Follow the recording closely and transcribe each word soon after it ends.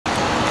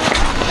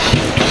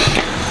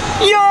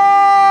Yo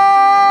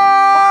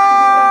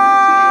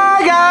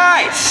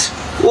guys,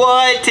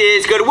 what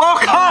is good?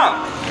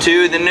 Welcome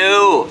to the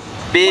new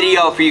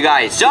video for you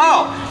guys.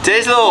 So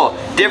today's a little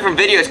different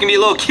video. It's gonna be a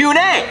little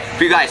Q&A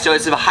for you guys. So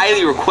it's a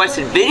highly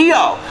requested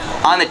video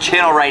on the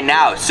channel right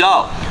now.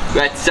 So we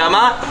got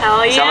Sama,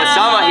 hell yeah.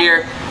 Sama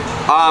here.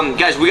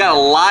 Guys, we got a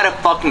lot of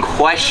fucking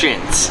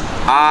questions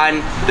on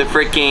the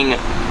freaking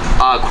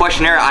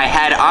questionnaire I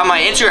had on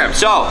my Instagram.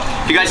 So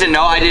if you guys didn't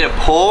know, I did a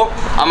poll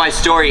on my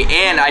story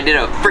and I did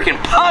a freaking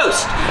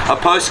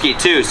postski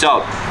too.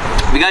 So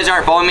if you guys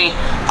aren't following me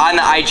on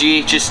the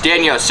IG, just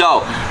STANYO.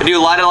 So I do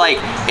a lot of like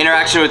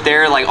interaction with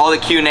there, like all the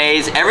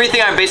Q&As,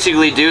 everything I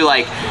basically do,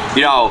 like,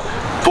 you know,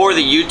 for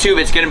the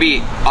YouTube, it's gonna be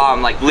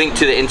like linked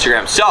to the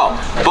Instagram. So,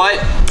 but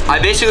I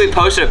basically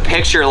posted a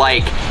picture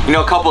like, you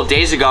know, a couple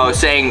days ago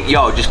saying,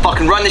 yo, just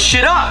fucking run this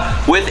shit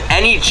up with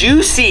any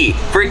juicy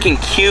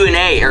freaking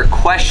Q&A or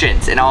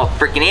questions and I'll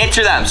freaking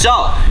answer them.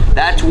 So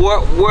that's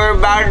what we're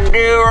about to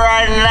do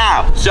right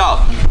now. So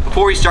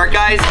before we start,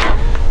 guys,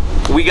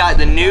 we got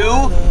the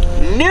newest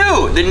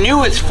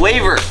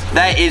flavor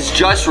that is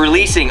just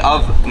releasing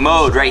of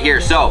mode right here.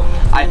 So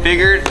I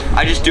figured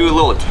I just do a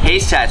little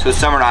taste test with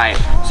Summer and I,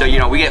 so you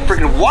know we get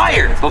freaking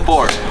wired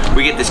before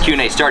we get this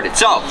Q&A started.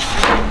 So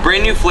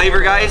brand new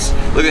flavor, guys.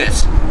 Look at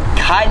this.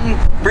 Cotton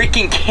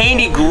freaking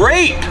candy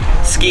grape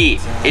ski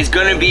is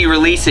gonna be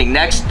releasing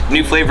next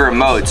new flavor of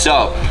mode.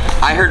 So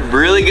I heard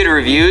really good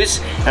reviews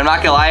and I'm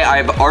not gonna lie,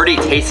 I've already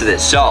tasted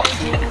this. So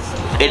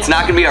it's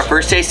not gonna be our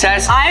first taste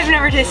test. I've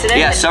never tasted it.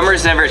 Yeah,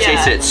 Summer's never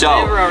tasted it.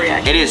 So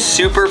it is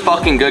super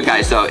fucking good,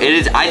 guys. So it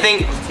is, I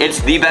think it's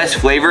the best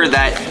flavor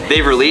that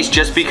they've released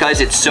just because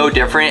it's so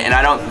different, and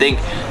I don't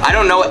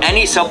know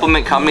any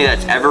supplement company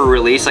that's ever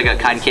released like a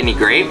cotton candy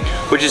grape,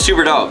 which is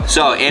super dope.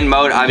 So in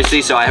mode,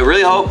 obviously, so I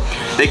really hope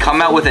they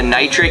come out with a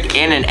nitric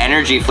and an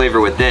energy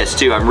flavor with this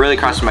too. I'm really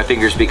crossing my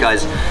fingers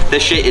because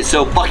this shit is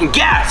so fucking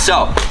gas.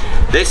 So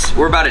this,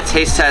 we're about to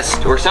taste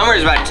test, or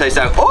Summer's about to taste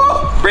test.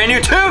 Oh, brand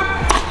new tube.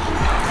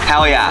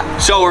 Hell yeah.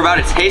 So we're about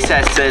to taste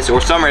test this, or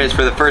Summer is,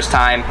 for the first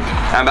time.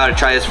 I'm about to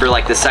try this for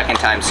like the second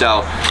time.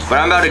 So, but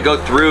I'm about to go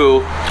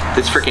through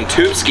this freaking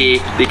tube ski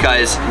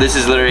because this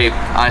is literally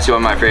honestly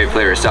one of my favorite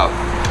flavors. So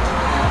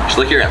just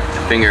lick your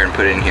finger and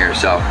put it in here.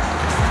 So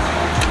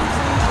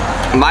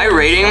my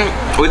rating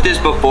with this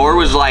before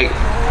was like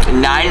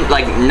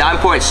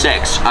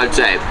 9.6, I would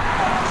say.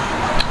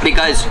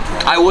 Because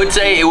I would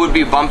say it would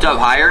be bumped up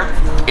higher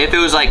if it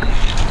was like,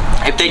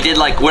 if they did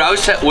like, what I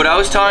was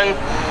telling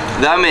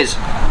them is,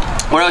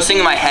 what I was thinking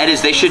in my head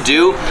is they should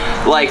do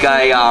like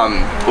a,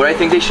 what I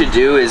think they should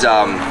do is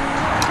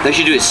they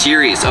should do a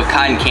series of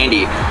cotton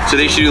candy. So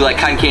they should do like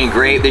cotton candy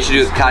grape, they should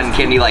do cotton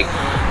candy like,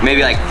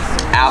 maybe like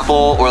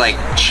apple or like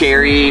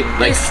cherry.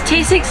 Like, this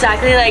tastes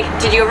exactly like,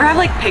 did you ever have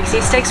like pixie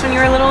sticks when you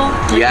were little?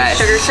 Like yes.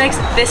 Sugar sticks?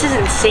 This is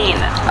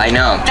insane. I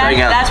know, try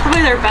again. That's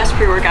probably their best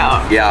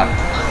pre-workout. Yeah.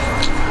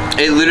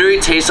 It literally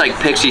tastes like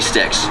pixie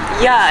sticks.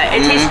 Yeah,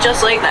 it tastes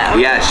just like that.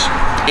 Yes,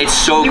 it's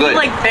so good. You would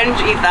like binge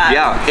eat that.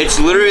 Yeah, it's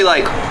literally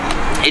like,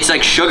 it's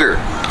like sugar.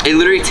 It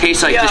literally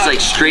tastes like just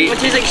like straight. It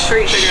tastes like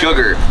straight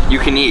sugar. You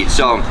can eat.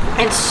 So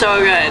it's so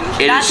good.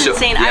 That's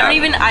insane. Yeah.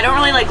 I don't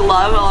really like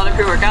love a lot of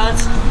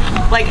pre-workouts,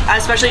 like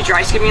especially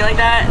dry skimming like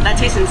that. That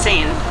tastes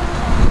insane.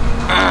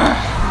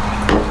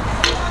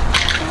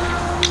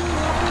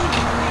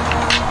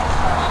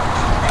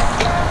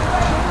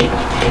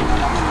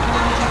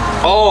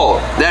 Oh,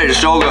 that is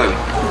so good.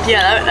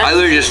 Yeah, that's I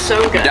literally just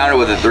so good. downed it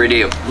with a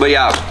 3D. But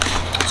yeah,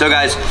 so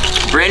guys,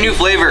 brand new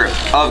flavor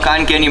of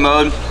cotton candy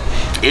mode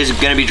is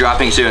gonna be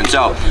dropping soon.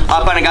 So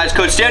hop on it, guys,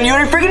 code STANYO, you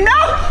already freaking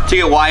know, to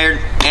get wired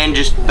and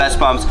just best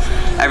pumps,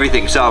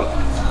 everything. So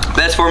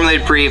best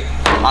formulated pre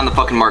on the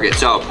fucking market.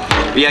 So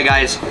yeah,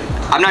 guys,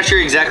 I'm not sure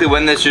exactly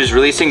when this is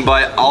releasing,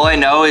 but all I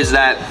know is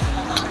that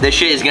this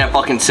shit is gonna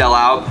fucking sell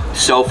out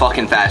so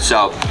fucking fast.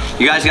 So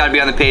you guys gotta be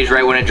on the page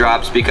right when it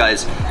drops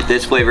because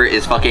this flavor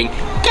is fucking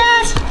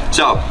gas.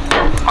 So,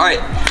 all right,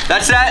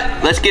 that's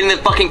that. Let's get into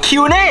the fucking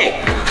Q&A.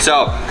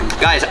 So,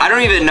 guys, I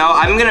don't even know.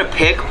 I'm gonna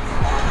pick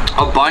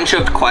a bunch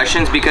of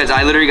questions because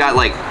I literally got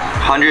like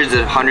hundreds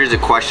of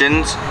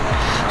questions.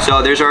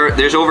 So there's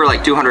over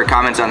like 200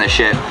 comments on this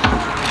shit.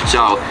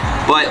 So,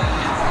 but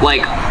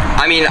like,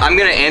 I mean, I'm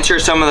gonna answer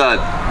some of the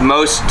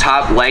most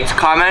top liked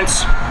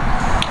comments.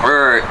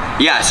 Or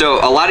yeah, so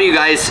a lot of you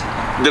guys,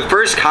 the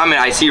first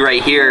comment I see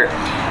right here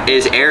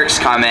is Eric's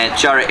comment.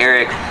 Shout out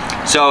Eric.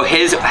 So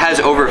his has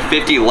over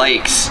 50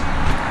 likes.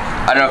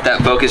 I don't know if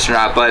that focused or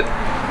not, but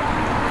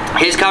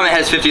his comment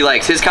has 50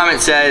 likes. His comment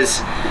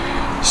says,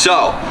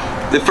 so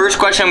the first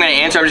question I'm gonna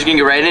answer, I'm just gonna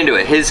get right into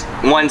it. His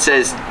one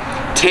says,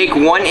 take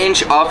 1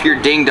 inch off your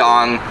ding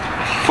dong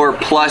for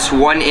plus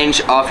 1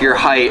 inch off your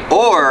height,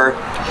 or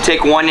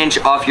take 1 inch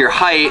off your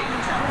height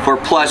for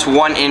plus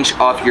 1 inch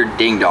off your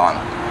ding dong.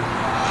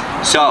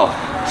 So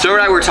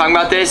and I were talking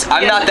about this.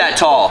 I'm not that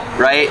tall,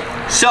 right?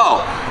 So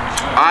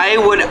I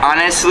would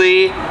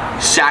honestly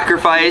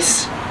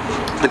sacrifice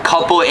the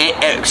couple,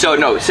 so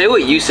no, say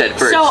what you said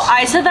first. So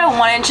I said that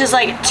 1 inch is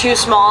like too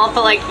small,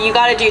 but like you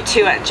gotta do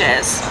 2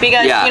 inches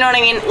because you know what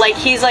I mean. Like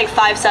he's like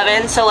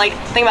 5'7", so like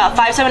think about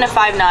 5'7" to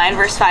 5'9"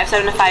 versus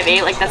 5'7" to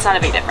 5'8". Like that's not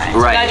a big difference.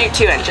 Right. You gotta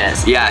do 2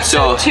 inches. Yeah.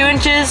 So 2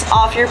 inches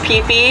off your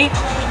pee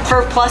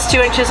for plus 2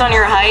 inches on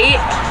your height,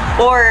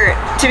 or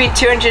to be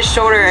 2 inches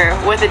shorter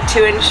with a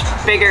 2 inch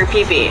bigger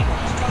pee.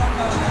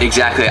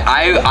 Exactly.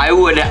 I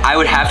would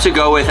have to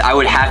go with, I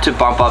would have to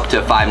bump up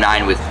to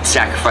 5'9" with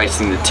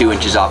sacrificing the 2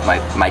 inches off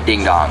my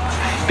ding dong,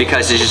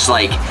 because it's just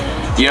like,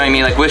 you know what I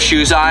mean? Like with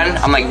shoes on,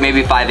 I'm like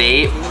maybe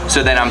 5'8",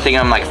 so then I'm thinking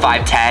I'm like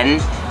 5'10"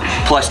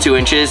 plus 2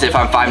 inches if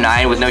I'm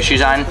 5'9" with no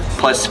shoes on,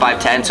 plus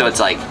 5'10", so it's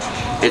like,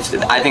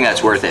 I think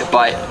that's worth it.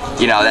 But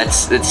you know,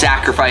 that's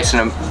sacrificing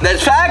a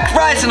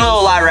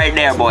little lot right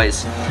there,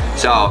 boys.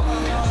 So.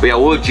 But yeah,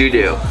 what would you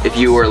do if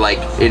you were like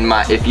if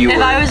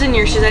I was in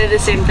your shoes, I did the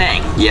same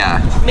thing.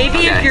 Yeah.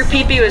 Maybe if your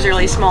pee was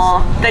really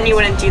small, then you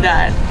wouldn't do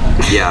that.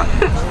 Yeah.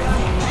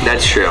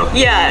 That's true.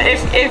 Yeah,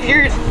 if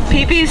your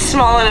pee is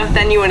small enough,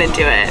 then you wouldn't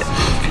do it.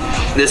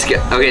 This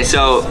guy, okay,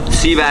 so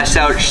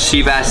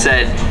Seabass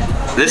said,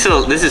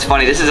 this is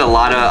funny. This is a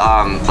lot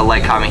of a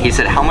like comment. He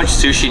said, how much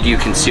sushi do you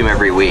consume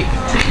every week?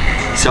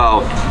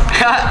 So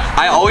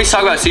I always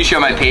talk about sushi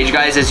on my page,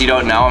 guys. As you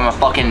don't know, I'm a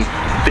fucking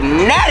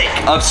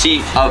fanatic of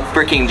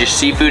freaking just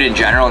seafood in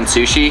general, and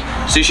sushi.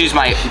 Sushi's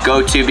my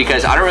go-to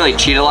because I don't really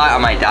cheat a lot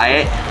on my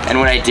diet, and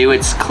when I do,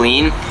 it's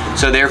clean.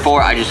 So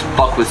therefore, I just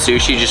fuck with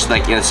sushi, just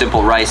like, you know,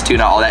 simple rice,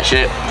 tuna, all that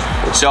shit.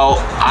 So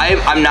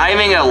I'm not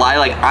even gonna lie,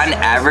 like on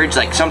average,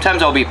 like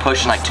sometimes I'll be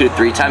pushing like 2 to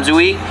 3 times a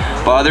week,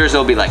 but others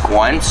it'll be like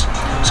once.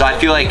 So I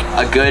feel like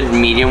a good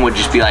medium would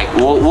just be like,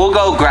 we'll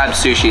go grab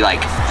sushi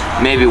like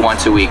maybe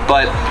once a week.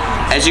 But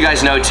as you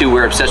guys know too,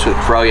 we're obsessed with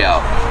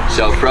froyo.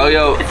 So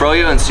froyo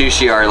and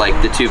sushi are like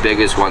the 2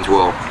 biggest ones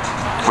we'll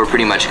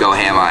pretty much go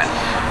ham on.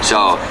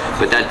 So,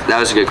 but that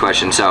was a good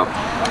question. So,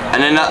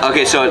 and then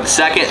okay, so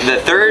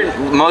the third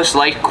most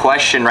liked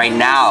question right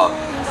now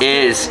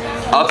is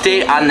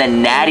update on the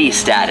natty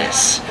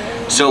status.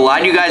 So a lot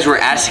of you guys were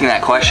asking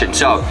that question.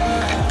 So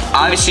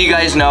obviously you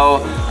guys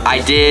know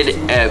I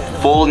did a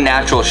full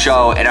natural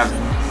show, and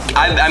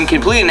I'm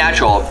completely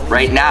natural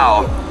right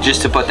now,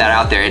 just to put that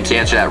out there and to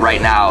answer that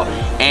right now.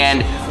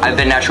 And I've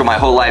been natural my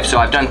whole life. So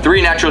I've done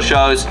 3 natural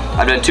shows,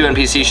 I've done 2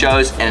 NPC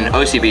shows and an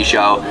OCB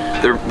show.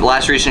 The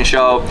last recent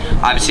show,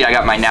 obviously I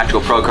got my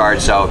natural pro card,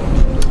 so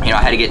you know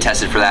I had to get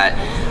tested for that.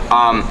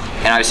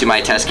 And obviously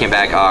my test came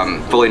back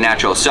fully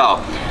natural.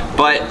 So,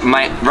 but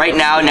right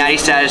now natty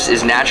status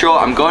is natural.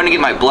 I'm going to get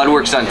my blood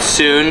works done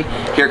soon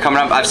here coming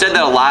up. I've said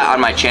that a lot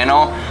on my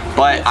channel,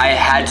 but I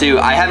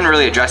haven't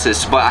really addressed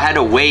this, but I had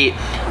to wait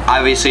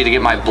obviously to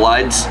get my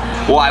bloods.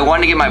 Well, I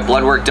wanted to get my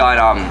blood work done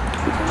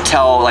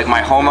till like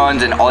my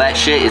hormones and all that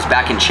shit is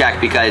back in check,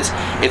 because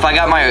if I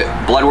got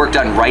my blood work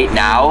done right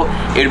now,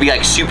 it would be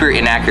like super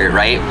inaccurate,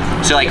 right?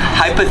 So like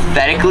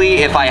hypothetically,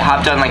 if I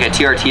hopped on like a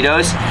TRT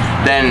dose,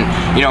 then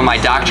you know my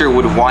doctor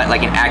would want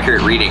like an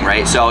accurate reading,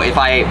 right? So if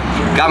I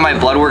got my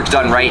blood work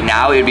done right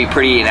now, it would be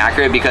pretty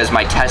inaccurate because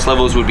my test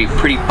levels would be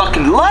pretty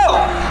fucking low.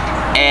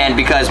 And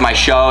because my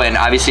show, and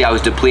obviously I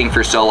was depleting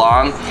for so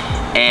long,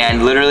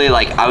 and literally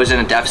like I was in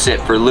a deficit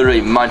for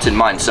literally months and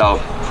months. So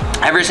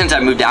ever since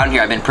I moved down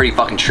here, I've been pretty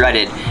fucking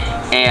shredded.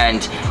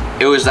 And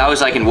that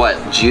was like in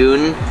what,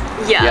 June?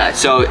 Yeah,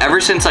 so ever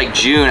since like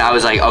June, I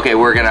was like, okay,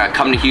 we're gonna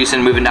come to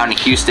Houston, moving down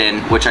to Houston,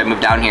 which I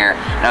moved down here,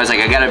 and I was like,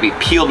 I gotta be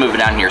peeled moving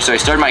down here. So I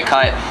started my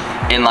cut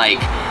in like,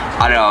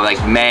 I don't know,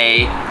 like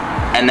May,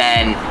 and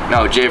then,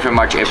 no, January,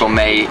 March, April,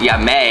 May, yeah,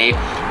 May,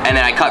 and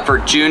then I cut for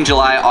June,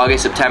 July,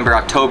 August, September,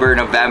 October,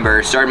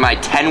 November, started my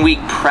 10-week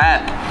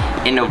prep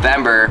in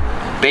November,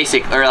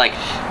 or like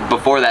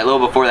before that, a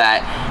little before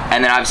that,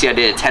 and then obviously I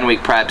did a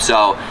 10-week prep,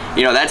 so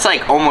you know that's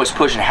like almost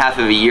pushing half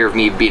of a year of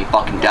me being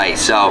fucking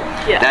diced. So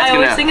yeah, I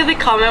always think of the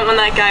comment when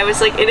that guy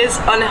was like, it is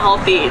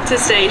unhealthy to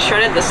stay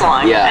shredded this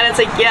long. Yeah, and it's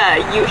like,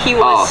 yeah, he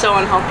was so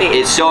unhealthy.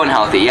 It's so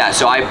unhealthy. Yeah,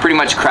 so I pretty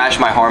much crashed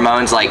my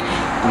hormones. Like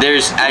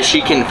there's, as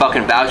she can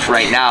fucking vouch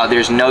right now,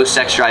 there's no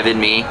sex drive in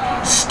me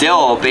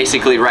still.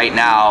 Basically right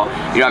now,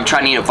 you know, I'm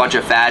trying to eat a bunch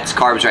of fats,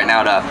 carbs right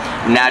now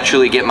to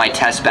naturally get my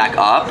test back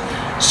up.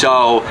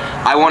 So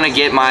I want to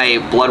get my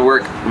blood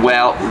work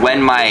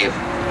when my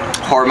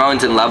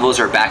hormones and levels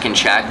are back in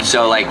check.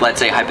 So like, let's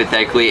say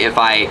hypothetically, if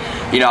I,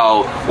 you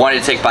know, wanted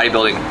to take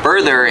bodybuilding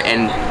further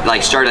and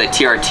like start at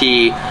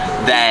TRT,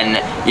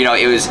 then, you know,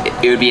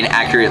 it would be an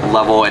accurate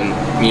level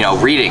and, you know,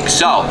 reading.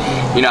 So,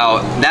 you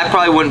know, that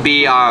probably wouldn't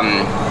be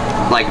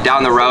like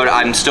down the road.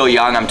 I'm still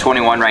young, I'm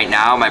 21 right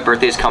now, my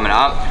birthday's coming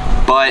up,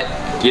 but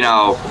you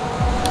know,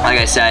 like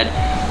I said,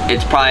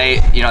 it's probably,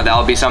 you know,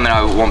 that'll be something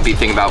I won't be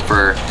thinking about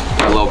for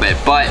a little bit.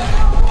 But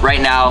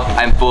right now,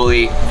 I'm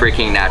fully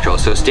freaking natural.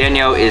 So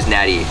Stanyo is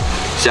natty.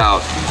 So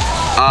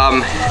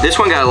this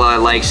one got a lot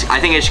of likes. I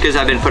think it's because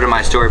I've been putting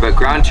my story, but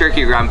ground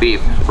turkey, ground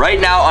beef. Right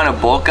now on a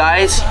bulk,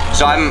 guys,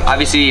 so I'm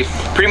obviously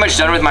pretty much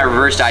done with my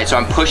reverse diet, so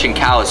I'm pushing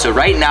cows. So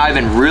right now I've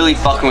been really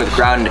fucking with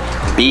ground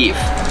beef.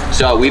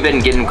 So we've been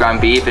getting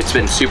ground beef. It's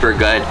been super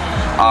good.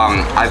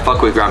 I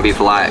fuck with ground beef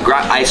a lot.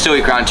 I still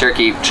eat ground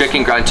turkey,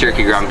 chicken, ground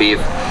turkey, ground beef.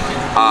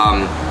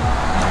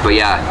 But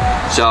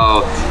yeah,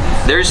 so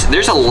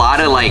there's a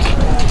lot of like,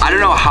 I don't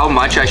know how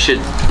much I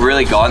should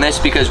really go on this,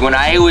 because when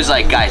I was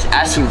like, guys,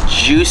 ask some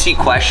juicy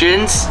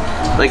questions,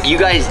 like you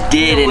guys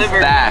did in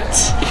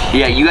fact.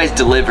 Yeah, you guys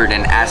delivered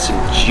and asked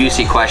some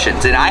juicy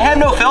questions, and I have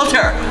no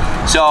filter.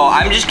 So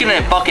I'm just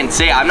gonna fucking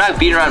say, I'm not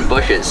beating around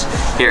bushes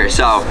here.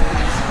 So,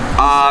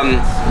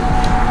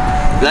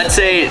 let's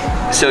say,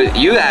 so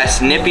you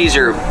asked nippies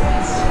or,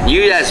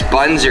 you asked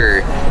buns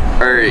or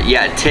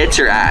yeah, tits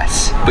or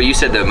ass, but you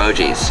said the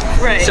emojis.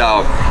 Right. So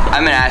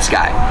I'm an ass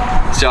guy.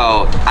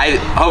 So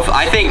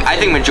I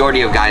think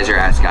majority of guys are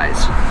ass guys.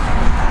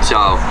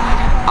 So,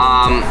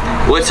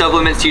 what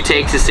supplements do you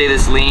take to stay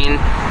this lean?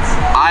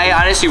 I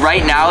honestly,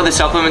 right now, the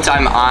supplements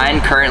I'm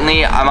on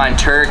currently, I'm on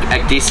Turk,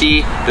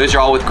 Ecdisi. Those are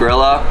all with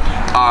Gorilla,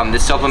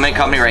 this supplement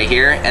company right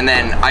here. And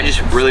then I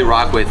just really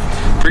rock with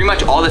pretty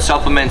much all the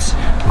supplements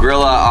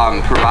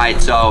Gorilla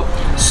provides. So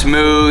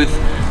Smooth,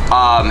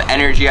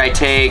 Energy I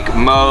take,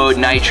 Mode,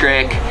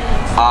 Nitric.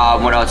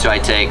 What else do I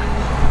take?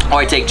 Oh,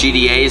 I take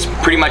GDAs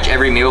pretty much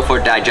every meal for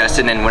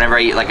digestion, and whenever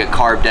I eat like a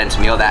carb dense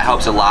meal, that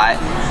helps a lot.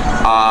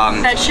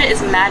 That shit is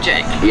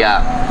magic.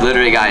 Yeah,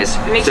 literally, guys.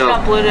 It makes you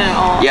not bloated at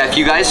all. Yeah, if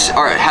you guys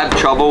have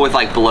trouble with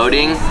like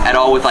bloating at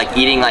all with like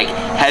eating like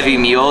heavy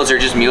meals or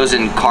just meals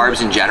and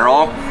carbs in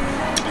general,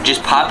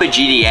 just pop a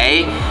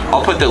GDA.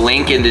 I'll put the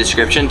link in the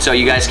description so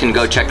you guys can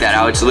go check that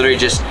out. It's literally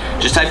just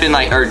type in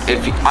like, or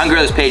if on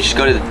Gorilla's page, just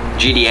go to the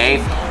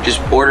GDA,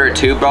 just order a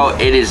tube, bro.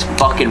 It is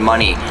fucking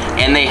money,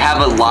 and they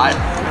have a lot.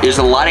 There's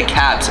a lot of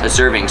caps a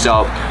serving,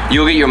 so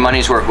you'll get your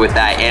money's worth with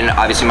that, and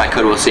obviously my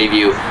code will save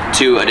you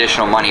 2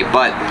 additional money.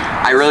 But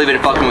I really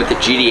been fucking with the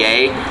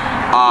GDA.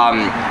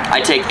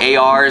 I take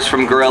ARs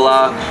from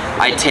Gorilla.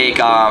 I take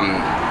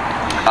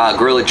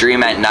Gorilla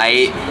Dream at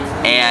night,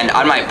 and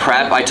on my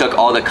prep I took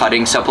all the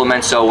cutting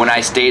supplements. So when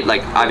I stayed,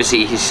 like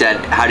obviously he said,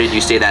 how did you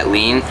stay that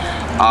lean,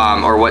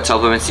 or what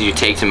supplements did you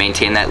take to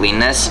maintain that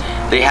leanness?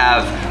 They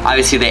have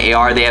obviously the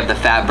AR, they have the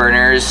fat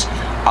burners,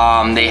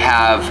 they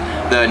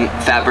have the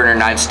fat burner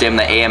 9 stim,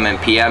 the AM and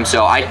PM.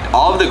 So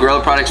all of the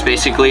Gorilla products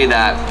basically,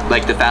 that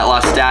like the fat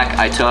loss stack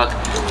I took,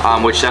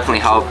 which definitely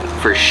helped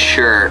for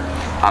sure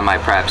on my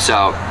prep.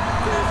 So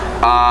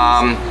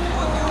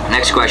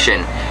next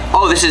question.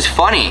 Oh, this is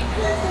funny.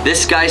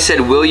 This guy said,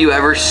 will you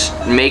ever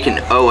make an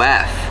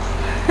OF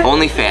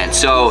OnlyFans?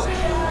 So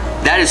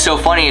that is so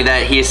funny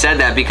that he said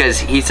that, because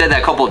he said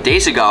that a couple of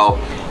days ago,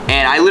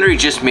 and I literally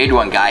just made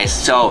one, guys.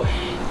 So,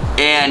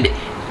 and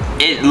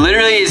it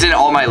literally is in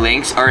all my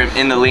links, or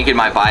in the link in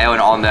my bio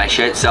and all of my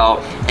shit.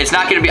 So it's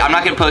not gonna be, I'm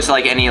not gonna post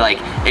like any like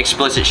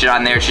explicit shit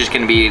on there. It's just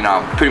gonna be, you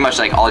know, pretty much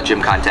like all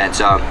gym content.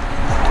 So,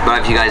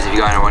 but if you guys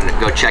want to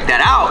go check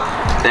that out,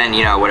 then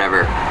you know,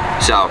 whatever.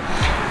 So,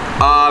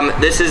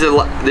 this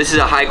is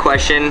a high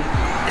question.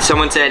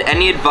 Someone said,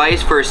 any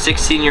advice for a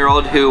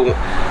 16-year-old who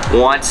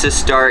wants to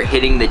start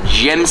hitting the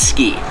gym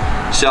ski?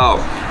 So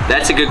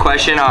that's a good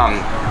question.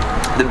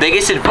 The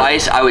biggest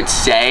advice I would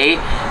say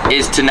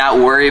is to not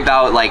worry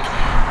about like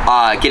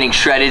getting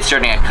shredded,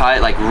 starting a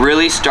cut. Like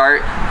really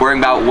start worrying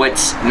about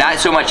what's not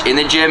so much in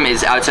the gym,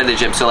 is outside the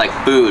gym. So like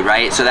food,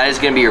 right? So that is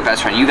gonna be your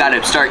best friend. You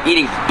gotta start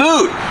eating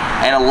food,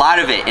 and a lot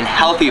of it, and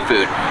healthy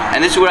food.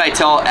 And this is what I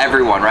tell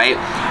everyone, right?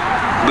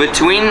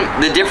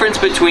 The difference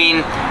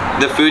between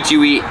the foods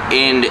you eat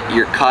and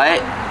your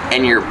cut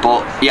and your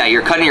bulk, yeah,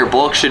 your cut and your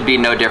bulk should be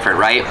no different,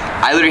 right?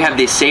 I literally have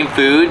these same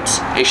foods,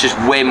 it's just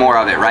way more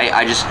of it, right?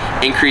 I just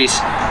increase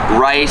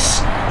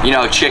rice, you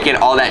know, chicken,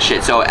 all that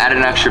shit. So add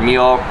an extra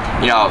meal,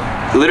 you know,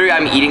 literally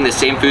I'm eating the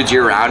same foods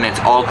year round, and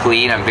it's all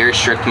clean. I'm very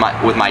strict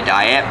with my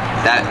diet.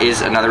 That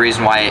is another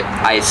reason why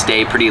I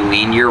stay pretty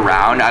lean year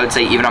round, I would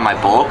say, even on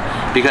my bulk,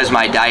 because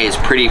my diet is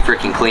pretty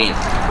freaking clean.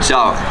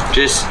 So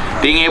just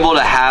being able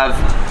to have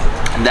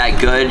that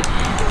good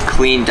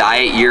clean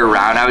diet year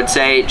round, I would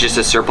say, just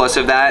a surplus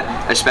of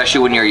that, especially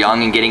when you're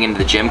young and getting into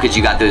the gym, because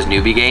you got those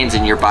newbie gains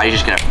and your body's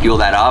just gonna fuel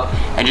that up,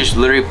 and just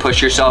literally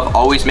push yourself.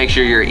 Always make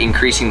sure you're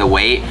increasing the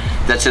weight.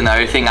 That's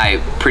another thing I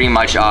pretty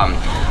much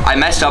I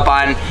messed up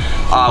on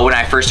when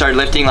I first started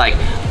lifting. Like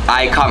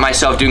I caught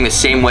myself doing the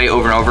same weight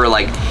over and over.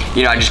 Like,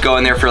 you know, I just go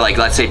in there for like,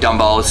 let's say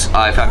dumbbells,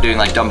 if I'm doing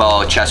like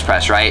dumbbell chest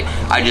press, right?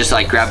 I just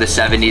like grab the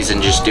 70s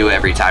and just do it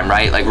every time,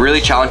 right? Like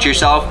really challenge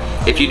yourself.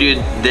 If you did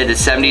the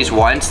 70s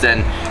once, then,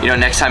 you know,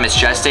 next time it's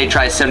chest day,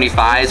 try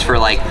 75s for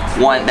like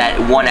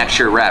one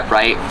extra rep,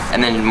 right?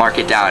 And then mark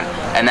it down.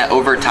 And that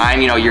over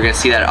time, you know, you're gonna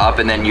see that up,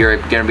 and then you're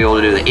gonna be able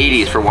to do the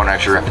 80s for one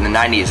extra rep, and the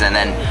 90s, and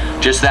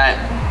then just that,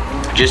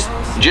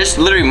 just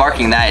literally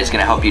marking that is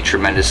gonna help you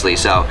tremendously.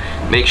 So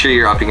make sure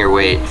you're upping your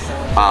weight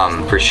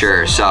for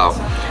sure. So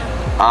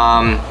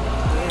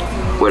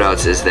what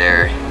else is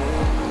there?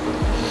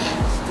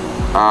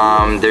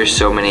 There's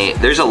so many,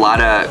 there's a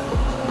lot of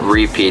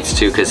repeats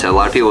too, because a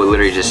lot of people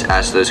literally just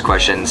ask those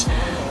questions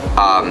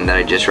that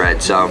I just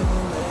read. So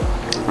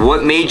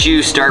what made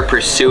you start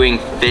pursuing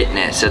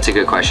fitness? That's a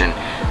good question.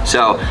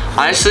 So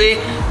honestly,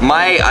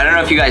 I don't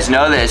know if you guys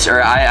know this,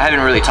 or I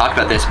haven't really talked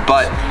about this,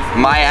 but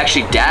my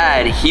actually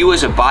dad, he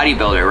was a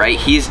bodybuilder, right?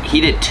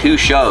 He did 2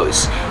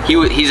 shows.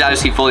 He's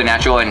obviously fully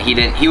natural, and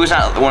he was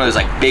not one of those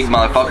like big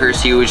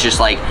motherfuckers. He was just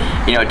like,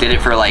 you know, did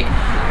it for like,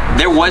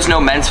 there was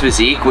no men's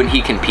physique when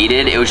he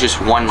competed. It was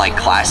just one like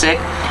classic.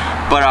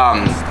 But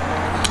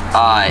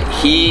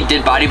he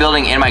did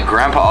bodybuilding, and my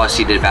grandpa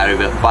also did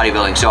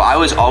bodybuilding, so I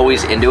was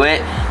always into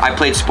it. I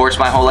played sports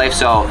my whole life,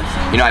 so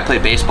you know, I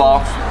played baseball,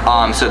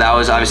 so that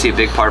was obviously a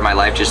big part of my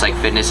life, just like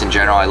fitness in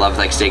general. I loved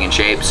like staying in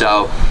shape,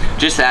 so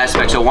just that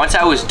aspect. So once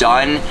I was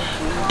done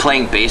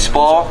playing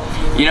baseball,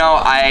 you know,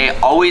 I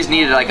always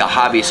needed like a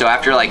hobby. So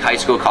after like high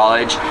school,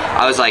 college,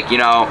 I was like, you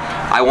know,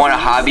 I want a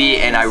hobby,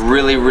 and I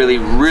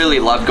really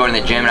loved going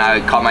to the gym, and I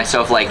would call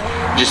myself like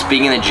just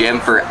being in the gym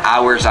for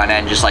hours on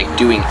end, just like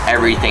doing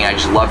everything. I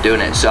just loved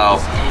doing it.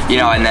 So, you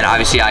know, and then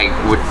obviously I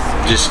would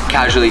just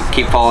casually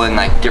keep following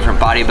like different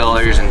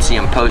bodybuilders and see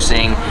them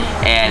posting,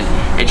 and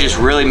it just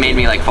really made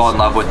me like fall in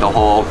love with the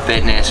whole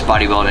fitness,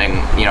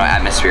 bodybuilding, you know,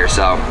 atmosphere.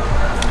 So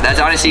that's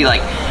honestly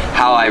like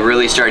how I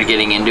really started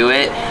getting into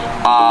it.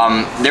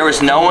 There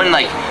was no one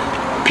like,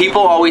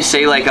 people always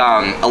say like,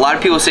 a lot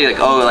of people say like,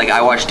 oh, like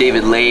I watched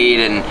David Lade,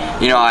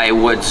 and you know, I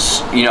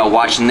was, you know,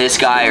 watching this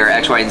guy or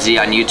X, Y, and Z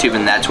on YouTube,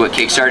 and that's what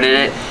kickstarted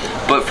it.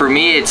 But for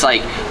me, it's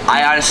like,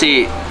 I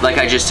honestly, like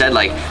I just said,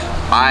 like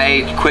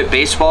I quit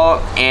baseball,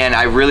 and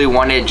I really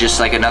wanted just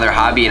like another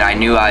hobby, and I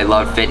knew I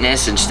loved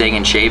fitness and staying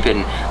in shape, and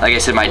like I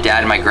said, my dad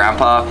and my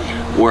grandpa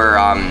were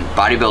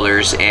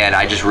bodybuilders, and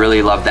I just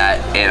really loved that,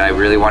 and I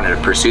really wanted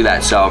to pursue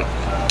that. So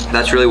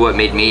that's really what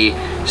made me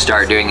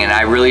start doing it, and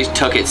I really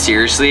took it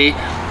seriously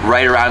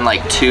right around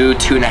like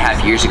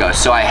 2.5 years ago.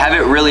 So I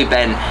haven't really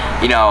been,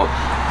 you know,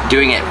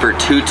 doing it for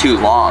too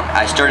long.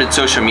 I started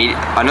social media.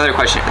 Another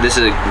question, this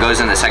goes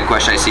in the second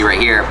question I see right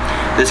here.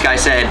 This guy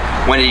said,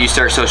 when did you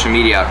start social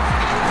media?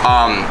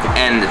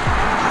 And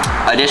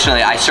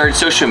additionally, I started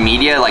social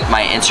media, like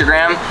my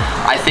Instagram,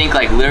 I think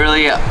like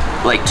literally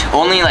like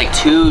only like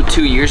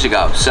two years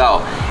ago.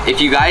 So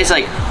if you guys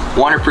like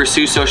want to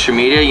pursue social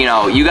media, you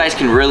know, you guys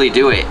can really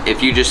do it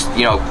if you just,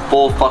 you know,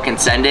 full fucking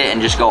send it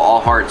and just go all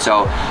hard.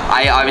 So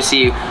I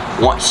obviously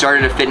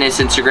started a fitness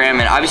Instagram,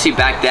 and obviously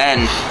back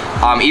then,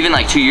 even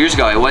like 2 years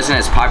ago, it wasn't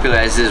as popular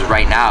as it is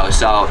right now.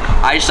 So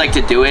I just like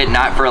to do it,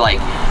 not for like,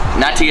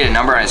 not to get a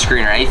number on a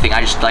screen or anything.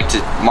 I just like to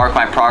mark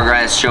my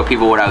progress, show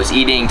people what I was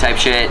eating type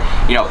shit,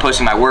 you know,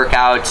 posting my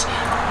workouts,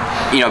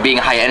 you know, being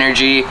high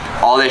energy,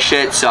 all this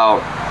shit.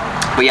 So,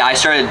 but yeah, I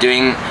started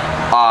doing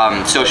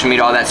social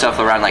media, all that stuff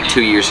around like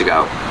 2 years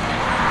ago.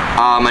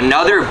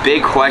 Another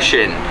big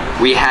question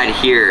we had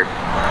here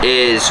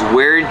is,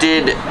 where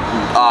did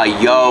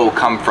Yo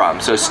come from?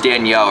 So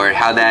STANYO, or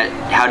how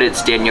did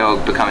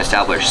STANYO become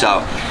established?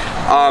 So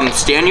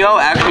STANYO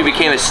actually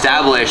became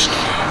established,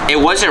 it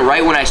wasn't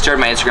right when I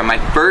started my Instagram. My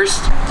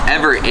first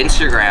ever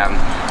Instagram,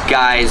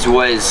 guys,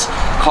 was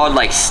called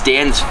like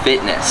Stan's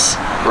Fitness,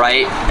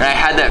 right? And I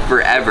had that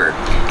forever.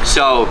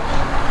 So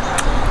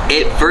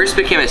it first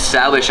became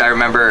established, I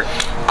remember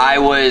I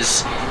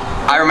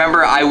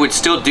would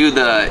still do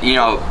the, you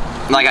know,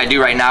 like I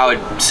do right now, I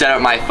would set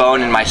up my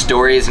phone and my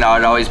stories, and I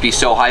would always be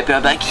so hyped.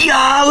 I'd be like,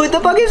 yo, what the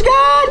fuck is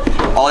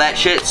good? All that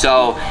shit.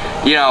 So,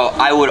 you know,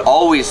 I would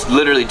always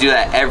literally do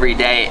that every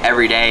day,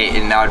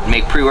 and I would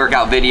make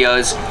pre-workout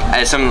videos.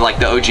 As some of like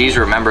the OGs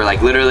remember,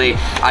 like literally,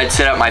 I'd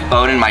set up my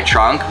phone in my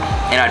trunk,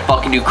 and I'd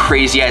fucking do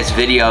crazy ass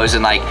videos,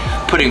 and like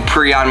putting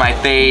pre on my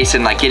face,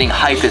 and like getting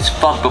hyped as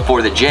fuck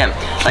before the gym.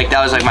 Like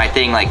that was like my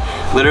thing. Like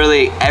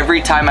literally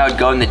every time I would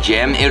go in the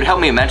gym, it would help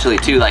me mentally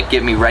too, like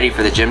get me ready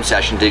for the gym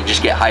session, to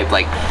just get hyped.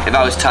 Like if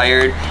I was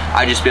tired,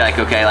 I'd just be like,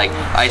 okay, like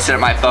I set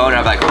up my phone, and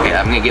I'm like, okay,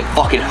 I'm gonna get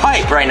fucking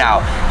hyped right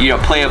now. You know,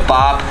 play a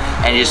bop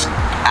and just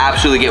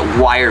absolutely get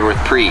wired with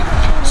pre.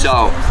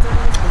 So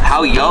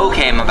how Yo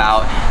came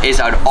about is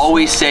I'd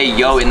always say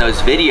Yo in those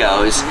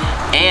videos,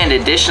 and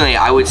additionally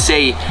I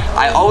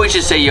always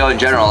just say Yo in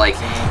general. Like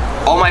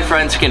all my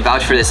friends can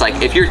vouch for this.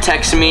 Like if you're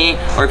texting me,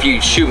 or if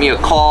you shoot me a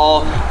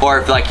call, or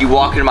if like you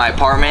walk into my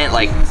apartment,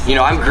 like, you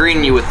know, I'm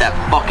greeting you with that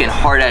fucking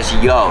hard ass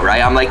Yo,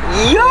 right? I'm like,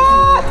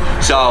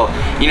 Yo! So,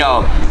 you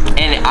know,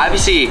 and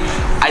obviously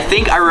I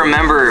think I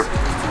remember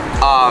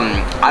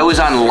I was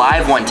on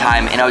live one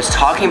time, and I was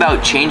talking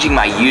about changing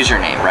my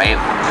username, right?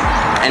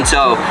 And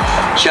so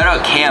shout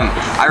out Cam,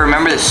 I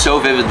remember this so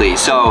vividly.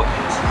 So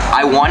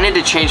I wanted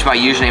to change my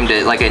username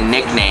to like a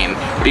nickname,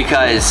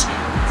 because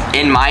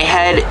in my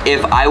head,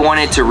 if I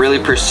wanted to really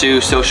pursue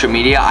social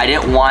media, I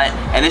didn't want,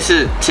 and this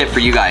is a tip for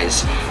you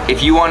guys,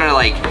 if you want to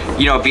like,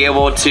 you know, be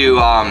able to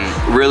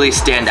really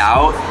stand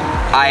out,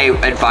 I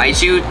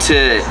advise you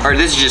to, or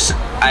this is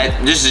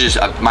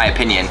just my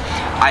opinion,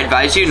 I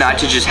advise you not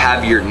to just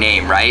have your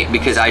name, right?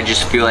 Because I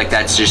just feel like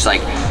that's just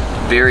like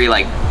very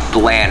like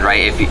bland,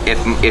 right?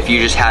 If you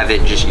just have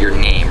it, just your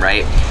name,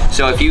 right?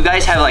 So if you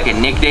guys have like a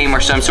nickname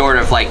or some sort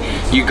of like,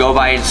 you go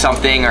by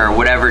something or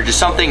whatever, just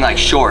something like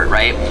short,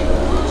 right?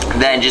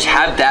 Then just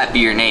have that be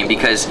your name,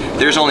 because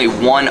there's only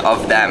one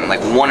of them, like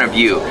one of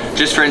you.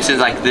 Just for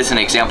instance, like this is an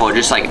example,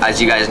 just like as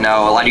you guys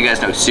know, a lot of you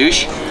guys know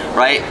Sush.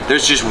 right?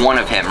 There's just one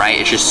of him, right?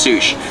 It's just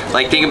Sush.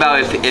 Like, think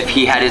about if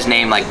he had his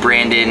name like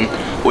Brandon,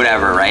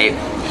 whatever, right?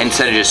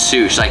 Instead of just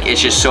Sush. Like,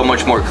 it's just so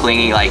much more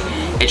clingy. Like,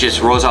 it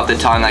just rolls off the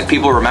tongue. Like,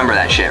 people remember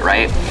that shit,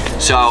 right?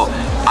 So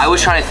I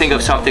was trying to think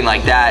of something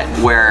like that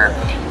where,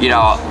 you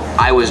know,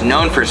 I was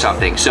known for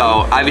something. So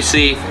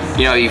obviously,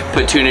 you know, you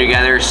put two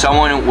together.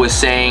 Someone was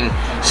saying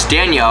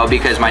Stanyo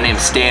because my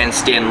name's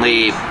Stan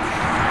Lee,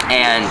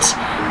 and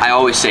I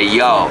always say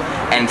yo,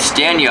 and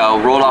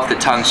Stanyo rolled off the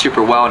tongue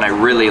super well, and I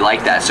really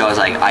like that. So I was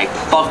like, I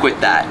fuck with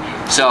that.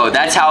 So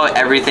that's how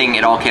everything,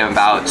 it all came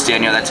about.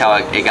 Stanyo, that's how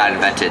it got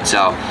invented.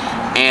 So,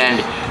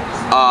 and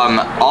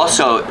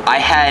also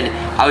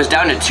I was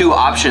down to two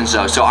options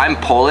though. So I'm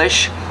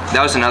Polish.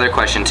 That was another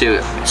question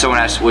too. Someone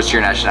asked, what's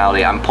your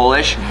nationality? I'm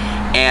Polish,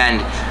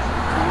 and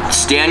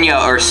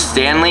Stanyo or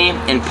Stanley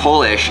in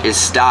Polish is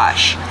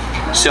Stash.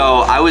 So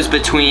I was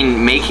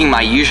between making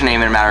my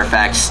username, in a matter of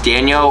fact,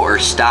 Stanyo or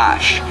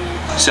Stash.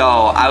 So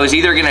I was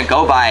either gonna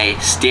go by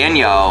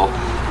Stanyo,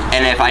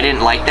 and if I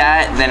didn't like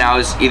that, then I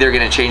was either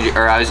gonna change it,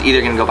 or I was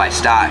either gonna go by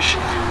Stash.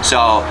 So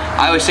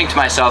I always think to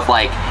myself,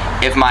 like,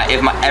 if my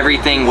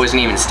everything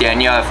wasn't even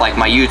Stanyo, if like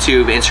my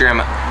YouTube,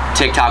 Instagram,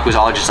 TikTok was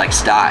all just like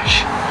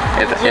Stash.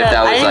 If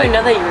that was, I didn't even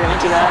know that you were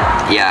gonna do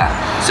that. Yeah.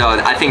 So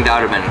I think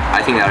that would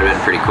have been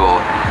pretty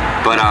cool.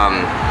 But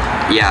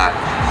yeah.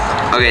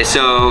 Okay,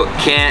 so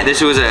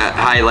this was a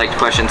high-liked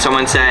question.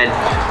 Someone said,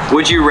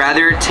 would you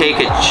rather take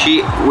a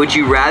cheat? Would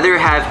you rather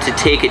have to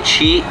take a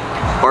cheat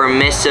or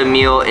miss a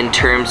meal in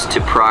terms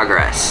to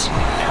progress?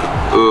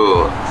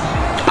 Ooh,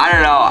 I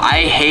don't know.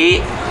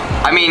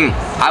 I mean,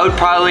 I would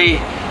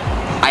probably.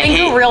 I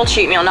hate a real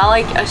cheat meal, not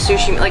like a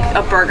sushi, like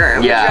a burger. Yeah.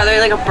 Would you rather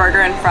like a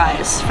burger and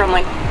fries from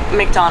like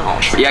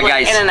McDonald's? Yeah,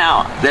 like, guys.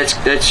 In-N-Out.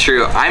 That's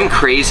true. I'm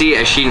crazy,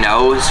 as she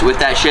knows, with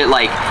that shit.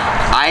 Like,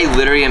 I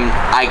literally am.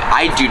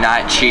 I do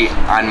not cheat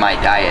on my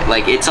diet.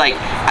 Like, it's like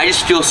I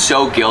just feel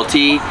so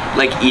guilty,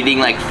 like eating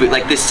like food.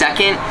 Like the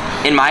second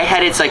in my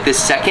head, it's like the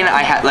second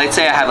I have, let's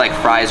say I have like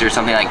fries or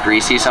something like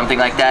greasy, something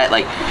like that.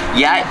 Like,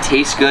 yeah, it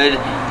tastes good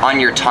on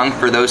your tongue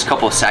for those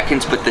couple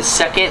seconds, but the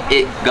second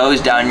it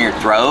goes down your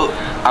throat,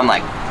 I'm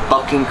like,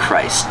 fucking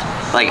Christ.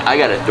 Like, I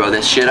gotta throw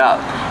this shit up.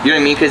 You know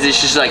what I mean? Because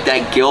it's just like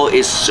that guilt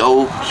is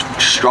so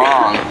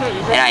strong,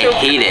 and I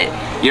hate it.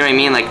 You know what I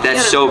mean? Like,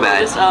 that's so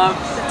bad.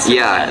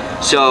 Yeah.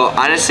 So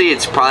honestly,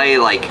 it's probably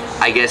like,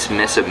 I guess,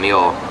 miss a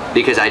meal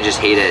because I just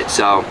hate it.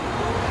 So.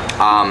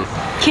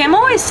 Cam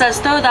always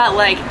says though that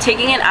like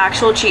taking an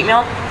actual cheat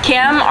meal.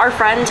 Cam, our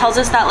friend, tells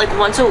us that like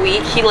once a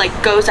week he like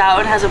goes out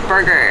and has a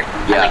burger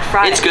and like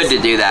fries. It's good to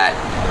do that.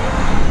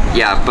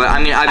 Yeah, but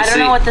I mean, obviously. I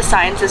don't know what the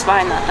science is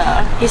behind that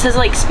though. He says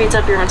like speeds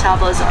up your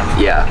metabolism.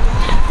 Yeah.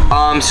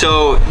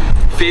 So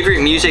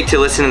favorite music to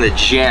listen to the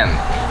gym.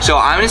 So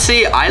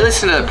honestly, I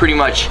listen to pretty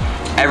much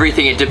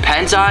everything. It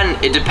depends on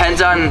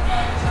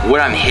what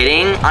I'm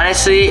hitting,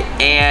 honestly,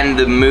 and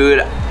the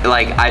mood.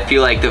 Like, I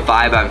feel like the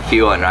vibe I'm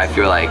feeling. I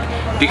feel like,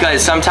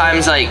 because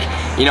sometimes, like,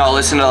 you know, I'll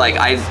listen to like,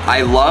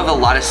 I love a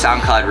lot of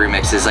SoundCloud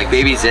remixes, like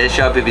Baby Ziz.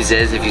 Shout out Baby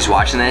Ziz if he's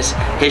watching this.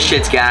 His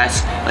shit's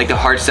gas. Like the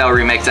hardstyle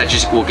remix, that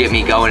just will get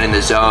me going in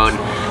the zone.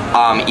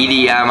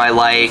 EDM I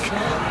like.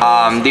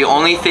 The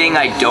only thing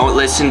I don't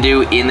listen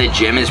to in the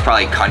gym is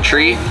probably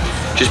country,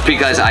 just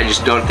because I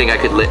just don't think I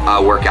could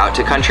work out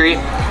to country.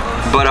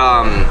 But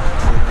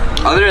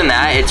other than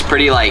that, it's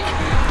pretty like,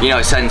 you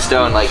know, set in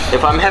stone. Like,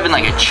 if I'm having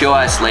like a chill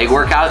ass leg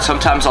workout,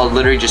 sometimes I'll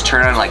literally just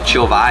turn on like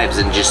chill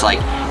vibes and just like,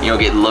 you know,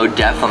 get low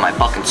depth on my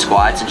fucking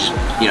squats and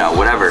just, you know,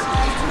 whatever.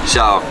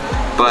 So,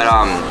 but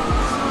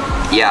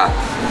yeah.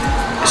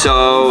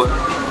 So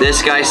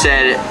this guy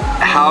said,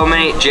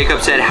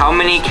 Jacob said, how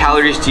many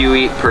calories do you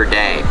eat per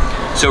day?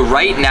 So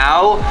right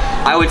now,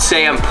 I would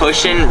say I'm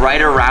pushing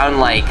right around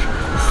like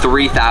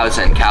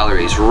 3,000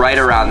 calories, right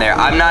around there.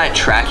 I'm not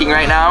tracking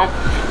right now,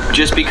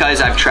 just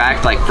because I've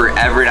tracked like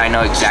forever and I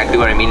know exactly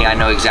what I'm eating. I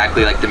know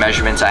exactly like the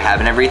measurements I have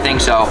and everything.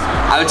 So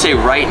I would say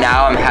right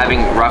now I'm having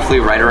roughly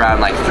right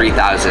around like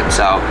 3,000.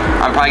 So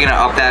I'm probably gonna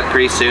up that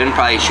pretty soon.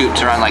 Probably shoot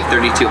to around like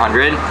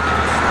 3,200,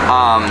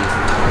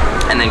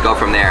 and then go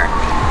from there.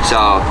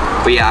 So,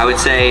 but yeah,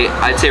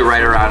 I'd say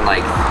right around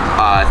like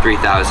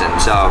 3,000.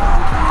 So,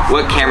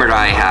 what camera do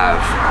I have?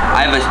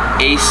 I have a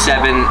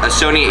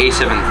Sony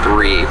A7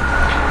 III.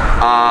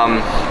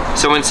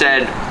 Someone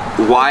said,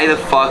 why the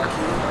fuck?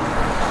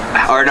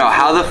 Or no,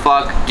 how the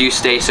fuck do you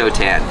stay so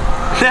tan?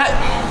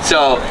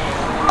 So,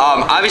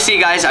 obviously,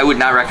 guys, I would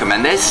not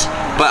recommend this,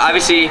 but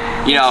obviously,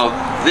 you know,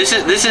 this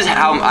is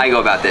how I go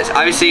about this.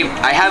 Obviously,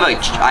 I have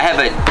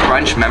a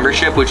brunch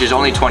membership, which is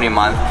only $20 a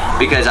month,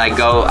 because I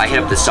hit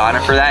up the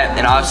sauna for that,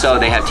 and also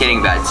they have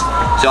tanning beds.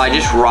 So I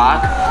just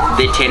rock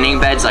the tanning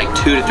beds like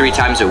 2 to 3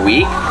 times a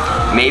week,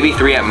 maybe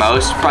 3 at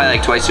most, probably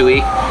like twice a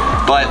week.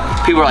 But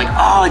people are like,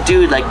 oh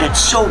dude, like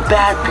that's so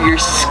bad for your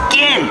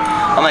skin.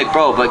 I'm like,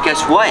 bro, but guess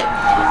what?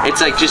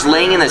 It's like just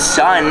laying in the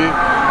sun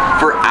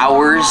for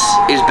hours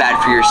is bad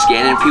for your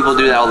skin, and people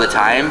do that all the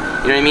time.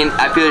 You know what I mean?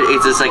 I feel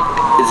it's just like,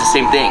 it's the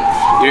same thing.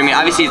 You know what I mean?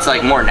 Obviously it's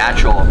like more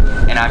natural,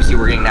 and obviously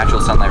we're getting natural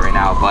sunlight right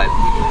now, but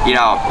you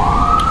know,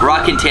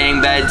 rocking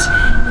tanning beds,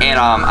 and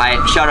I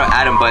shout out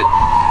Adam, but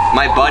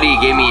my buddy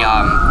gave me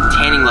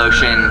tanning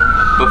lotion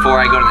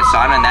before I go to the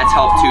sauna, and that's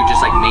helped to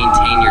just like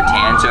maintain your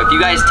tan. So if you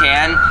guys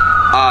tan,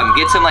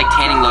 get some like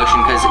tanning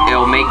lotion because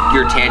it'll make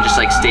your tan just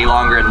like stay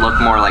longer and look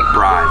more like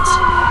bronze.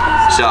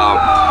 So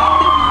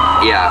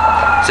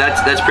yeah, so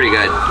that's pretty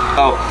good.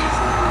 Oh,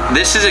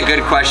 this is a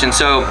good question.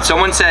 So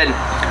someone said,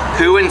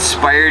 who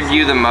inspired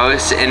you the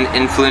most and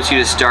influenced you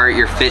to start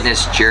your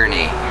fitness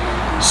journey?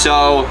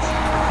 So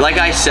like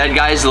I said,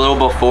 guys, a little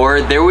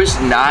before, there was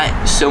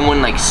not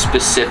someone like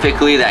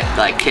specifically that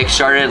like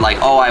kickstarted, like,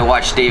 oh, I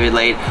watched David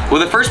Lade. Well,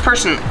 the first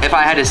person, if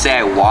I had to say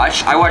I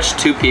watched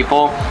two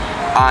people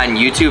on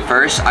YouTube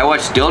first. I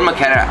watched Dylan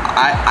McKenna.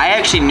 I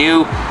actually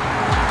knew,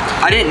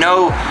 I didn't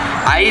know,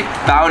 I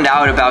found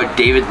out about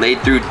David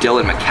Lade through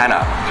Dylan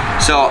McKenna.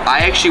 So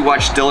I actually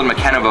watched Dylan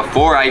McKenna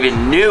before I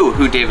even knew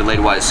who David Lade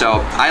was.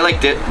 So I like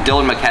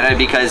Dylan McKenna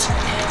because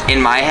in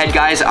my head,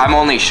 guys, I'm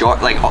only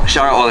short, like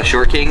shout out all the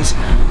short kings,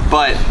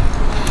 but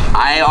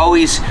I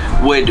always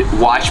would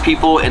watch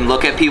people and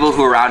look at people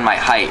who are around my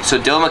height. So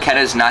Dylan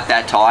McKenna is not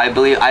that tall, I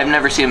believe. I've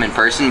never seen him in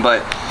person,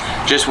 but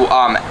just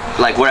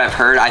like what I've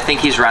heard, I think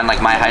he's around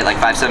like my height, like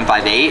 5'7",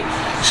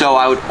 5'8". So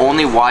I would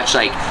only watch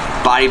like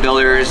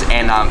bodybuilders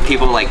and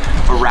people like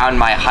around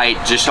my height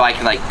just so I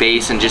can like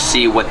base and just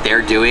see what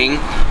they're doing,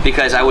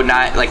 because I would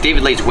not, like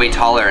David Lade's way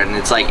taller, and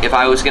it's like if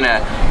I was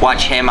gonna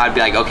watch him, I'd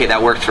be like, okay,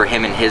 that works for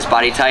him and his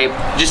body type.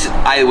 Just,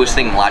 I was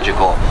thinking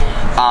logical.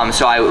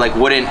 So I like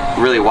wouldn't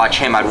really watch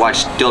him. I'd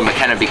watch Dylan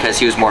McKenna because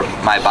he was more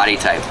my body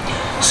type.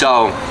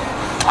 So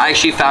I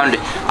actually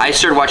I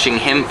started watching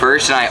him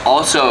first, and I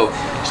also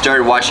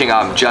started watching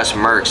Just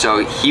Merc.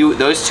 So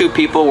those two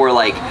people were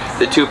like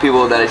the two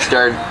people that I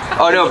started.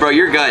 Oh no, bro,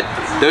 you're good.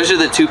 Those are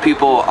the two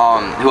people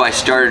who I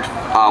started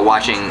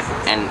watching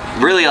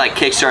and really like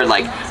kickstarted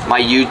like my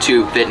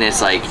YouTube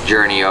fitness like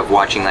journey of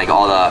watching like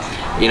all the,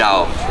 you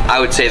know, I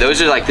would say those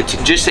are like the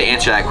two, just to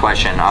answer that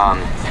question.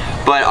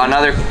 But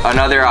another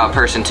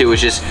person too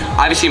was just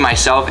obviously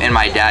myself and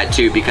my dad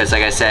too, because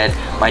like I said,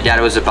 my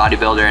dad was a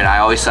bodybuilder, and I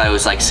always thought it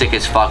was like sick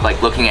as fuck,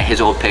 like looking at his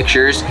old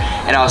pictures,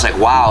 and I was like,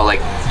 wow, like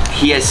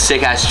he has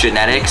sick ass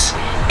genetics.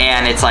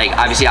 And it's like,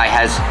 obviously I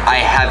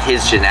have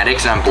his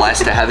genetics, and I'm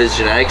blessed to have his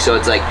genetics, so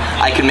it's like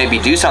I could maybe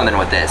do something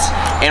with this.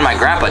 And my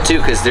grandpa too,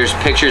 because there's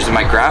pictures of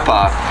my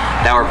grandpa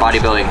that were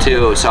bodybuilding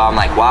too, so I'm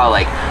like, wow,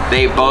 like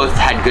they both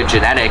had good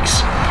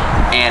genetics.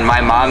 And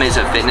my mom is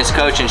a fitness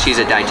coach and she's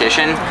a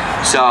dietitian,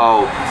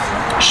 so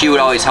she would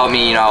always help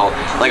me, you know,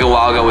 like a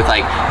while ago with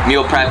like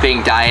meal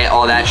prepping, diet,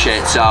 all that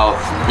shit. So,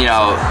 you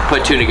know,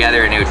 put two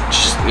together, and it would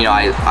just, you know,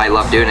 I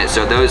love doing it.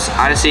 So those,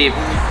 honestly,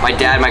 my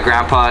dad, my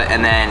grandpa,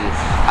 and then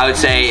I would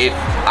say if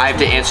I have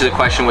to answer the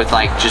question with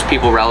like just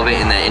people relevant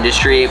in the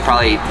industry,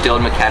 probably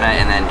Dylan McKenna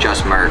and then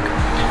Just Merc.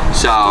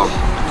 So,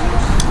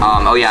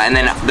 oh yeah, and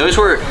then those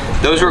were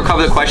a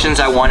couple of questions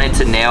I wanted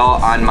to nail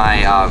on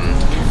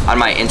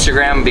my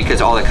Instagram because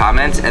all the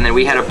comments, and then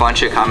we had a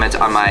bunch of comments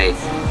on my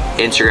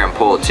Instagram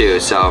poll too.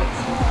 So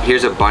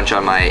here's a bunch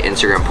on my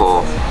Instagram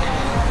poll.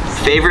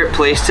 Favorite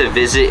place to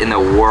visit in the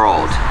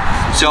world?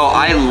 So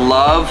I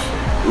love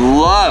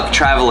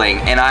traveling,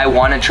 and I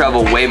want to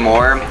travel way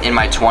more in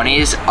my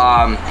 20s.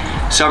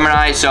 Summer and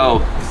I, so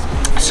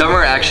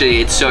Summer, actually,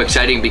 it's so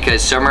exciting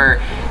because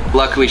Summer,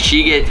 luckily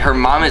her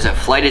mom is a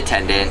flight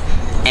attendant,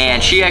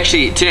 and she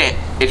actually,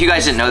 if you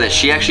guys didn't know this,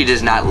 she actually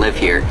does not live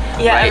here.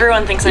 Yeah, right?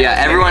 Everyone thinks I live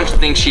here. Everyone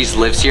thinks she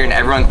lives here, and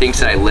everyone thinks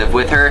that I live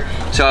with her.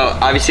 So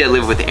obviously I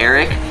live with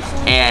Eric,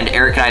 and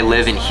Eric and I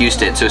live in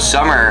Houston. So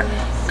Summer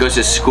goes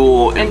to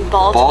school in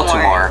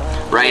Baltimore,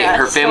 right? Yeah,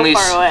 her family's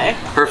so far away.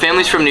 Her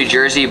family's from New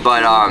Jersey,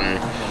 but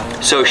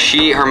so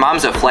her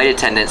mom's a flight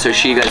attendant, so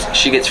she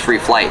gets free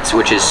flights,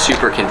 which is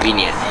super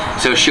convenient.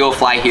 So she'll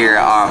fly here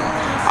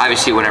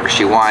obviously whenever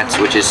she wants,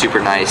 which is super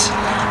nice.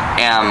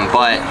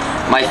 But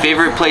my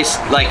favorite place,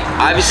 like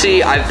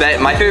obviously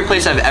my favorite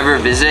place I've ever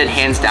visited,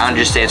 hands down,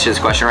 just to answer this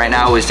question right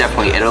now, was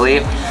definitely Italy.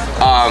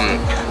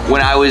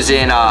 When I was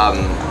in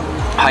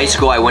high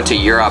school, I went to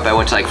Europe. I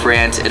went to like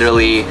France,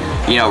 Italy,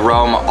 you know,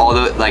 Rome,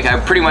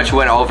 I pretty much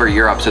went all over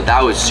Europe, so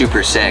that was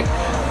super sick.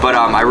 But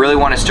I really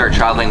want to start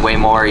traveling way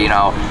more, you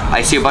know.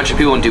 I see a bunch of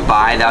people in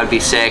Dubai, that would be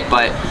sick,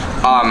 but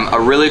a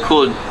really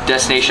cool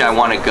destination I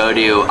want to go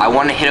to, I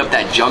want to hit up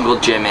that jungle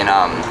gym in,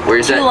 where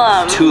is that?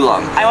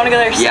 Tulum. I want to go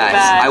there so bad.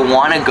 Yes, I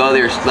want to go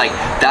there. Like,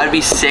 that would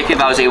be sick if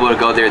I was able to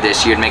go there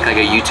this year and make like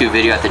a YouTube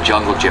video at the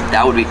jungle gym.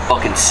 That would be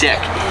fucking sick.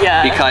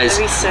 Yeah, because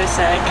that'd be so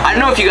sick. I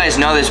don't know if you guys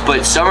know this,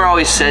 but Summer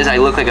always says I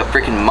look like a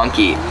freaking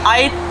monkey.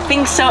 I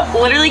think so.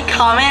 Literally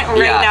comment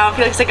right now if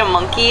he looks like a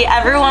monkey.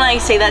 Everyone I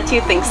say that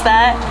to thinks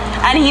that.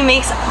 And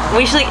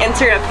we should like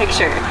insert a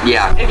picture.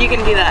 Yeah. If you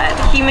can do that.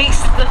 He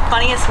makes the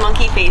funniest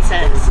monkey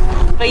faces.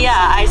 But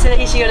yeah, I said that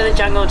he should go to the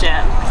jungle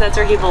gym because that's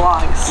where he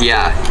belongs.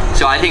 Yeah,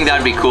 so I think that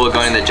would be cool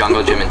going to the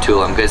jungle gym in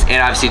Tulum,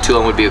 and obviously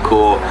Tulum would be a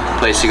cool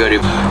place to go to.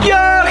 Yo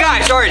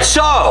guys, alright,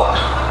 so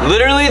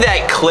literally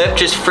that clip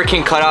just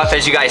freaking cut off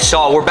as you guys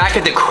saw. We're back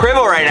at the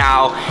cribble right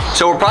now,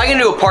 so we're probably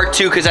gonna do a part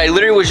 2 because I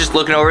literally was just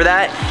looking over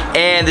that,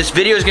 and this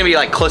video is gonna be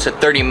like close to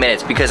 30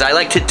 minutes because I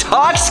like to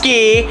talk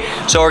ski.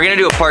 So we're gonna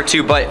do a part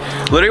 2, but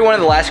literally one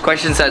of the last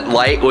questions that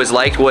was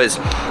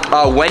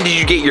when did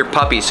you get your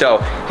puppy? So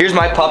here's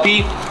my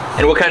puppy.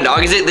 And what kind of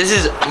dog is it? This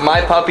is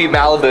my puppy,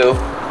 Malibu.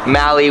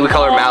 Mally, we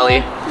call her Mally.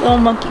 Little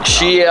monkey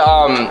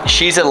dog.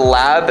 She's a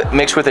lab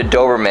mixed with a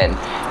Doberman.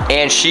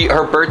 And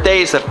her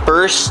birthday is the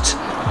first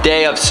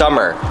day of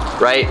summer,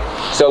 right?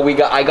 So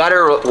I got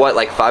her, what,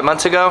 like 5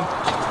 months ago?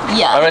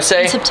 Yeah, I'm gonna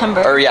say? in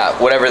September. Or yeah,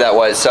 whatever that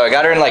was. So I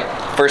got her in like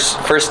first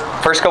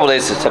couple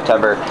days of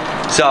September.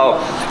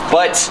 So,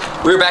 but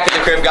we're back at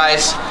the crib,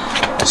 guys.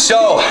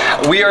 So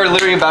we are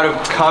literally about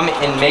to come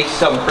and make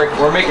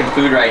we're making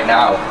food right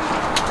now.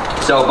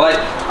 So, but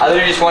I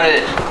literally just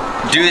wanted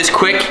to do this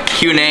quick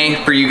Q&A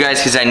for you guys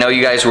because I know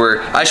you guys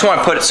I just want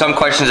to put some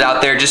questions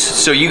out there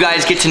just so you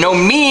guys get to know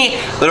me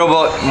a little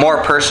bit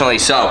more personally.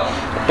 So,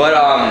 but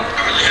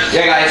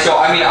yeah guys, so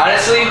I mean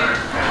honestly,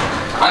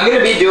 I'm going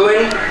to be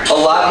doing a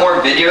lot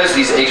more videos.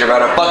 These eggs are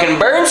about to fucking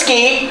burn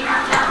ski.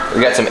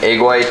 We got some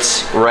egg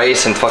whites,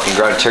 rice, and fucking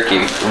ground turkey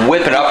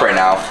whipping up right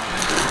now.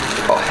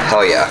 Oh,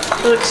 hell yeah.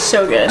 It looks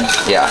so good.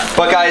 Yeah,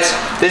 but guys,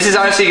 this is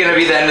honestly going to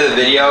be the end of the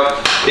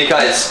video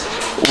because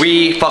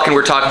we fucking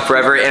were talking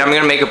forever, and I'm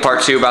gonna make a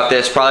part 2 about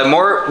this, probably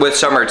more with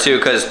Summer too,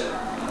 because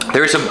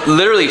there's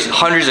literally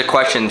hundreds of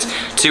questions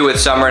too with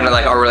Summer and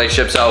like our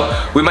relationship. So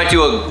we might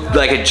do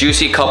a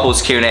juicy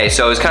couples Q&A.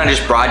 So it's kind of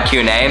just broad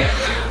Q&A,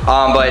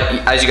 but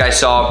as you guys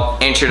saw,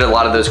 answered a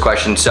lot of those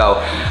questions.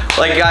 So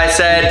like guys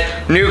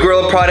said, new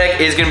gorilla product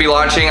is gonna be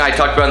launching. I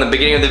talked about in the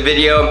beginning of the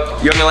video.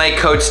 YOUNALA,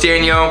 code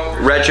STANYO,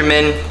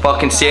 regimen,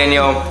 fucking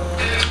STANYO.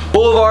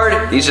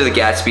 Boulevard, these are the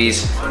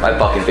Gatsby's, my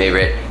fucking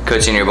favorite.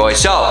 Code Senior Boy.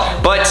 So,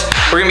 but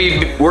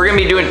we're gonna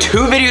be doing 2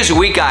 videos a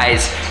week,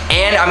 guys,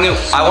 and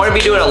I want to be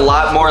doing a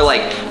lot more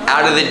like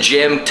out of the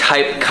gym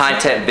type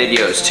content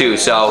videos too.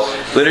 So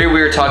literally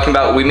we were talking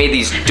about, we made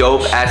these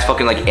dope ass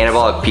fucking like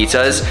anabolic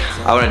pizzas.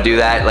 I want to do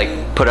that,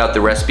 like put out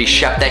the recipe,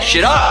 chef that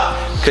shit up,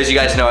 because you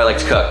guys know I like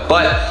to cook.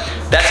 But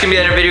that's gonna be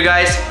the end of the video,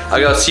 guys.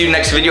 I'll see you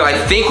next video. I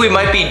think we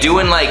might be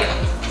doing like,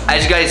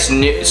 as you guys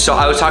knew, so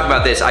I was talking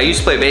about this, I used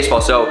to play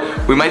baseball, so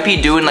we might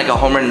be doing like a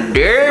home run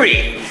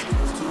derby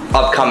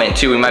upcoming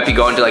too. We might be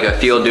going to like a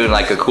field doing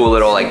like a cool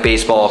little like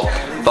baseball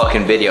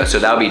fucking video, so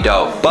that would be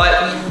dope.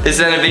 But this is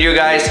the end of the video,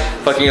 guys.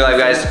 Fucking your life,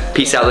 guys.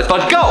 Peace out. Let's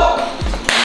fucking go.